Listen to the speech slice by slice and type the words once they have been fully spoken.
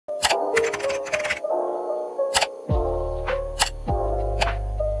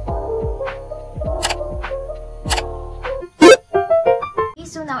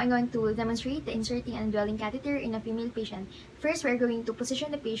going to demonstrate the inserting and dwelling catheter in a female patient. First, we are going to position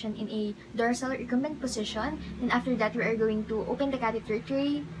the patient in a dorsal recumbent position. Then after that, we are going to open the catheter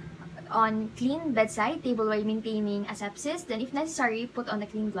tray on clean bedside table while maintaining asepsis. Then if necessary, put on the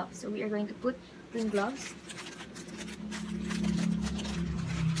clean gloves. So we are going to put clean gloves.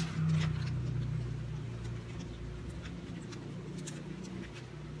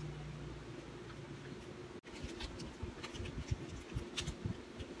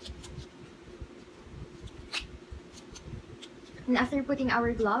 And after putting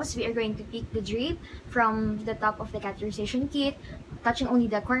our gloves, we are going to take the drape from the top of the catheterization kit, touching only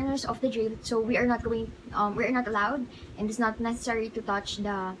the corners of the drape. So we are not allowed, and it's not necessary to touch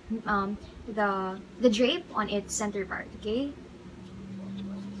the drape on its center part. Okay.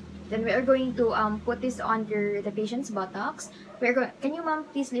 Then we are going to put this under the patient's buttocks. Can you,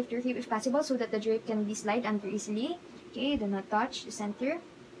 ma'am, please lift your hip if possible so that the drape can be slide under easily. Okay. Do not touch the center.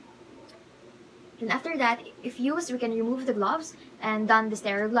 Then after that, if used, we can remove the gloves and don the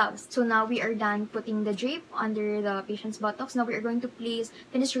sterile gloves. So now we are done putting the drape under the patient's buttocks. Now we are going to place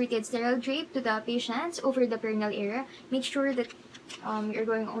fenestrated sterile drape to the patients over the perineal area. Make sure that we are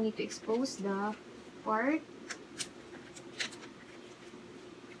going only to expose the part,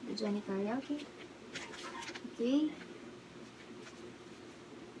 the genitalia. Okay.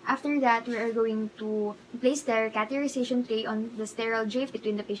 After that, we are going to place the catheterization tray on the sterile drape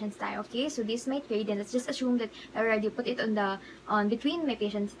between the patient's thigh. Okay, so this is my tray. Then let's just assume that I already put it on between my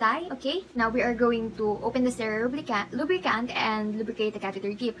patient's thigh. Okay, now we are going to open the sterile lubricant and lubricate the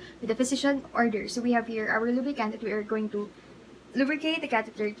catheter tip with the physician order. So we have here our lubricant that we are going to lubricate the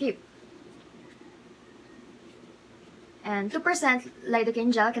catheter tip. And 2%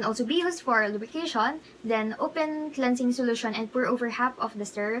 lidocaine gel can also be used for lubrication. Then open cleansing solution and pour over half of the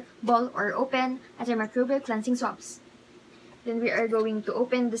sterile ball or open antimicrobial cleansing swabs. Then we are going to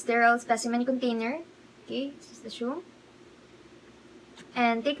open the sterile specimen container. Okay, this is the shoe.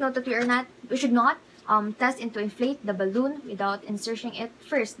 And take note that we should not test and to inflate the balloon without inserting it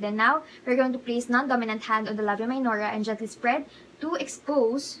first. Then now we're going to place non-dominant hand on the labia minora and gently spread to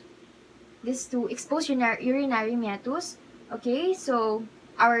expose urinary meatus. Okay, so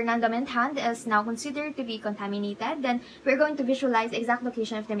our non-dominant hand is now considered to be contaminated. Then we're going to visualize the exact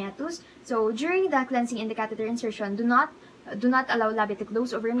location of the meatus. So during the cleansing and the catheter insertion, do not allow labia to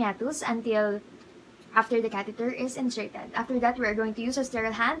close over meatus until after the catheter is inserted. After that, we are going to use a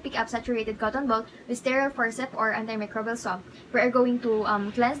sterile hand, pick up saturated cotton ball with sterile forceps or antimicrobial swab. We are going to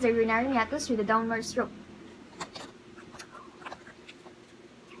cleanse the urinary meatus with a downward stroke.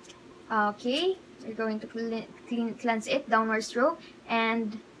 Okay, we're going to cleanse it, downward stroke,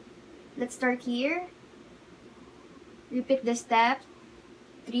 and let's start here. Repeat the step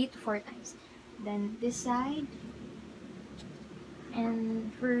 3 to 4 times. Then this side,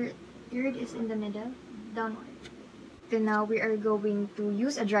 and for third is in the middle, downward. Then now we are going to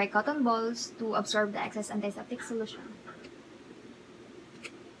use a dry cotton balls to absorb the excess antiseptic solution.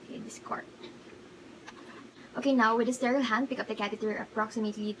 Okay, this quart. Okay, now with the sterile hand, pick up the catheter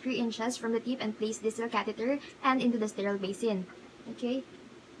approximately 3 inches from the tip and place the sterile catheter and into the sterile basin. Okay.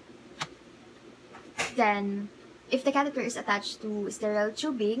 Then, if the catheter is attached to sterile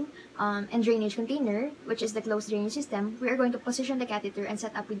tubing and drainage container, which is the closed drainage system, we are going to position the catheter and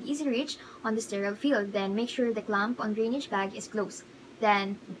set up with easy reach on the sterile field. Then make sure the clamp on drainage bag is closed.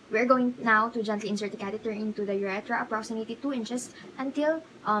 Then we're going now to gently insert the catheter into the urethra approximately 2 inches until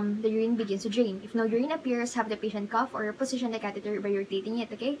the urine begins to drain. If no urine appears, have the patient cough or position the catheter by rotating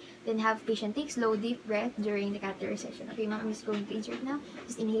it. Okay, then have patient take slow deep breath during the catheterization. Okay, ma'am is going to insert now.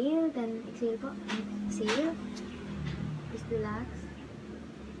 Just inhale, then exhale po. Exhale. Just relax.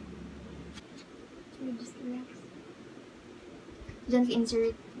 Just relax. Gently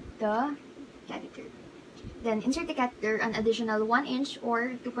insert the catheter. Then insert the catheter an additional 1 inch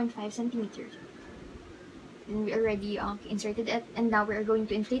or 2.5 centimeters. Then we already inserted it, and now we are going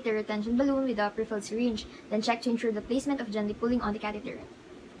to inflate the retention balloon with a prefilled syringe. Then check to ensure the placement of gently pulling on the catheter.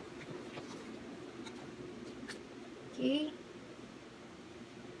 Okay.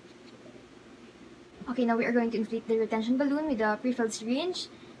 Okay, now we are going to inflate the retention balloon with a prefilled syringe.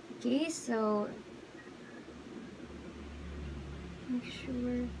 Okay, so make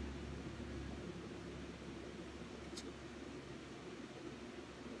sure.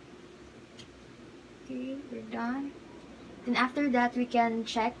 Okay, we're done. Then after that, we can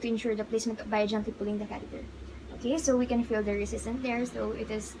check to ensure the placement by gently pulling the catheter. Okay, so we can feel the resistance there. So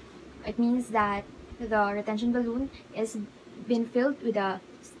it means that the retention balloon is been filled with the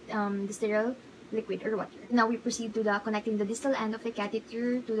sterile liquid or water. Now we proceed to connecting the distal end of the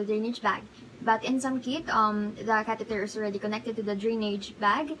catheter to the drainage bag. But in some kit, the catheter is already connected to the drainage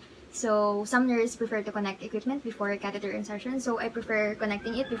bag. So some nurses prefer to connect equipment before catheter insertion. So I prefer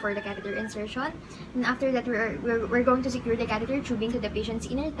connecting it before the catheter insertion. And after that, we're going to secure the catheter tubing to the patient's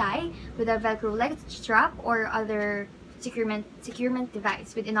inner thigh with a Velcro leg strap or other securement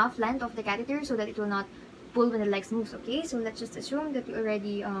device with enough length of the catheter so that it will not pull when the legs moves. Okay, so let's just assume that you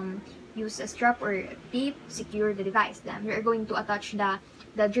already use a strap or tape to secure the device. Then we are going to attach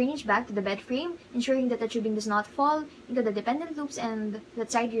the drainage bag to the bed frame, ensuring that the tubing does not fall into the dependent loops and that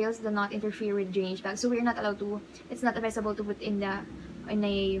side rails do not interfere with the drainage bag. So we're not allowed to, it's not advisable to put in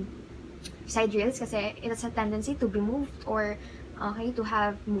a side rails kasi it has a tendency to be moved or to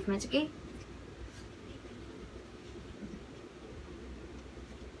have movements, okay?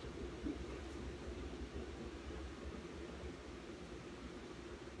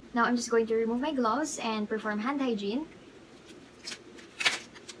 Now I'm just going to remove my gloves and perform hand hygiene.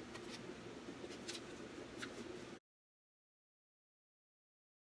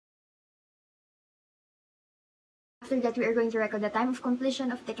 After that, we are going to record the time of completion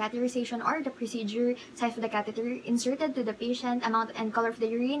of the catheterization or the procedure, size of the catheter inserted to the patient, amount and color of the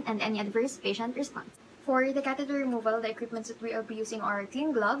urine, and any adverse patient response. For the catheter removal, the equipment that we will be using are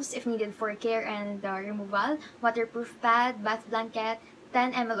clean gloves if needed for care and removal, waterproof pad, bath blanket,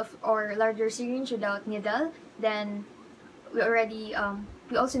 10 ml of or larger syringe without needle. Then we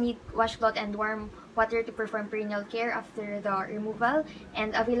also need washcloth and warm water to perform perineal care after the removal,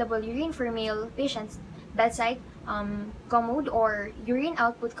 and available urine for male patients, bedside commode or urine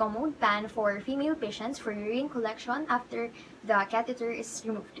output commode pan for female patients for urine collection after the catheter is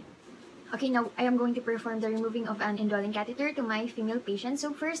removed. Okay, now I am going to perform the removing of an indwelling catheter to my female patient.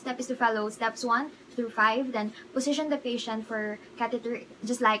 So first step is to follow steps 1 through 5, then position the patient for catheter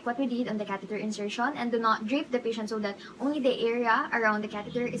just like what we did on the catheter insertion, and do not drape the patient so that only the area around the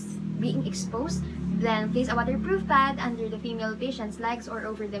catheter is being exposed. Then place a waterproof pad under the female patient's legs or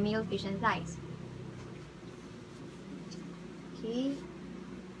over the male patient's thighs. Okay,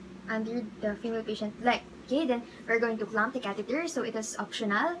 under the female patient leg. Okay, then we're going to clamp the catheter, so it is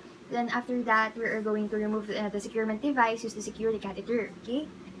optional. Then after that, we are going to remove the securement device used to secure the catheter. Okay.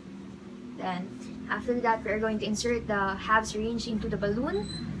 Then after that, we are going to insert the half syringe into the balloon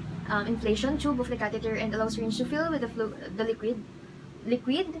inflation tube of the catheter and allow syringe to fill with the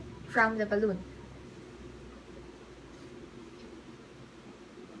liquid from the balloon.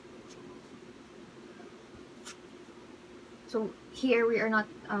 So here we're not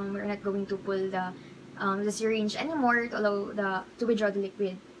going to pull the syringe anymore to allow to withdraw the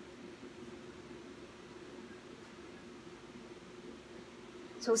liquid.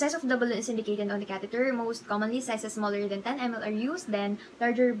 So size of the balloon is indicated on the catheter. Most commonly, sizes smaller than 10 ml are used. Then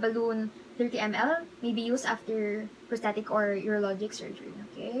larger balloon, 30 ml, may be used after prosthetic or urologic surgery.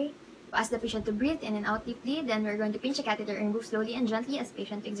 Okay. Ask the patient to breathe in and out deeply. Then we're going to pinch the catheter and move slowly and gently as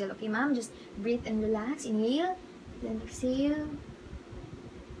patient exhale. Okay, ma'am? Just breathe and relax. Inhale. Then exhale.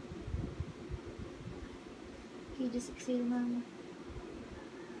 Okay, just exhale, ma'am.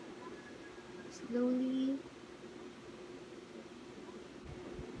 Slowly.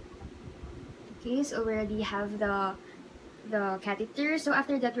 Okay, so we already have the catheter. So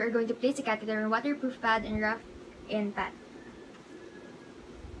after that, we are going to place the catheter on waterproof pad and wrap in pad.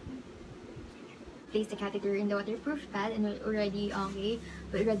 Place the catheter in the waterproof pad, and we already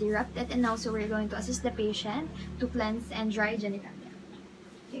wrapped it. And now, so we're going to assist the patient to cleanse and dry genitalia.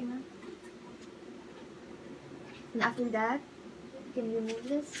 Okay, ma'am. And after that, you can remove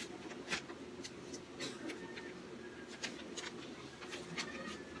this.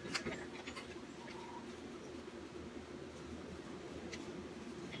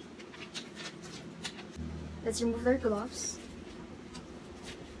 Let's remove their gloves.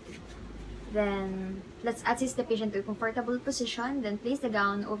 Then, let's assist the patient to a comfortable position. Then, place the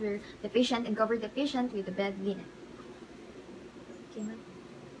gown over the patient and cover the patient with the bed linen. Okay, ma'am.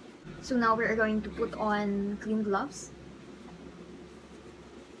 So now we are going to put on clean gloves.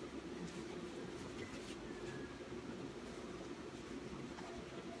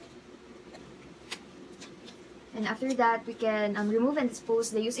 And after that, we can remove and dispose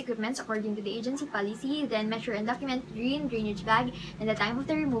the used equipments according to the agency policy, then measure and document urine drainage bag and the time of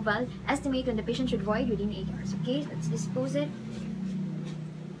the removal, estimate when the patient should void within 8 hours. Okay, let's dispose it.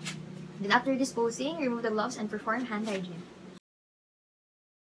 Then after disposing, remove the gloves and perform hand hygiene.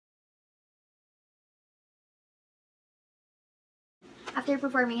 After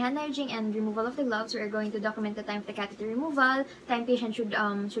performing hand hygiene and removal of the gloves, we are going to document the time of the catheter removal, time patient should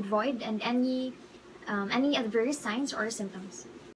void, and any adverse signs or symptoms.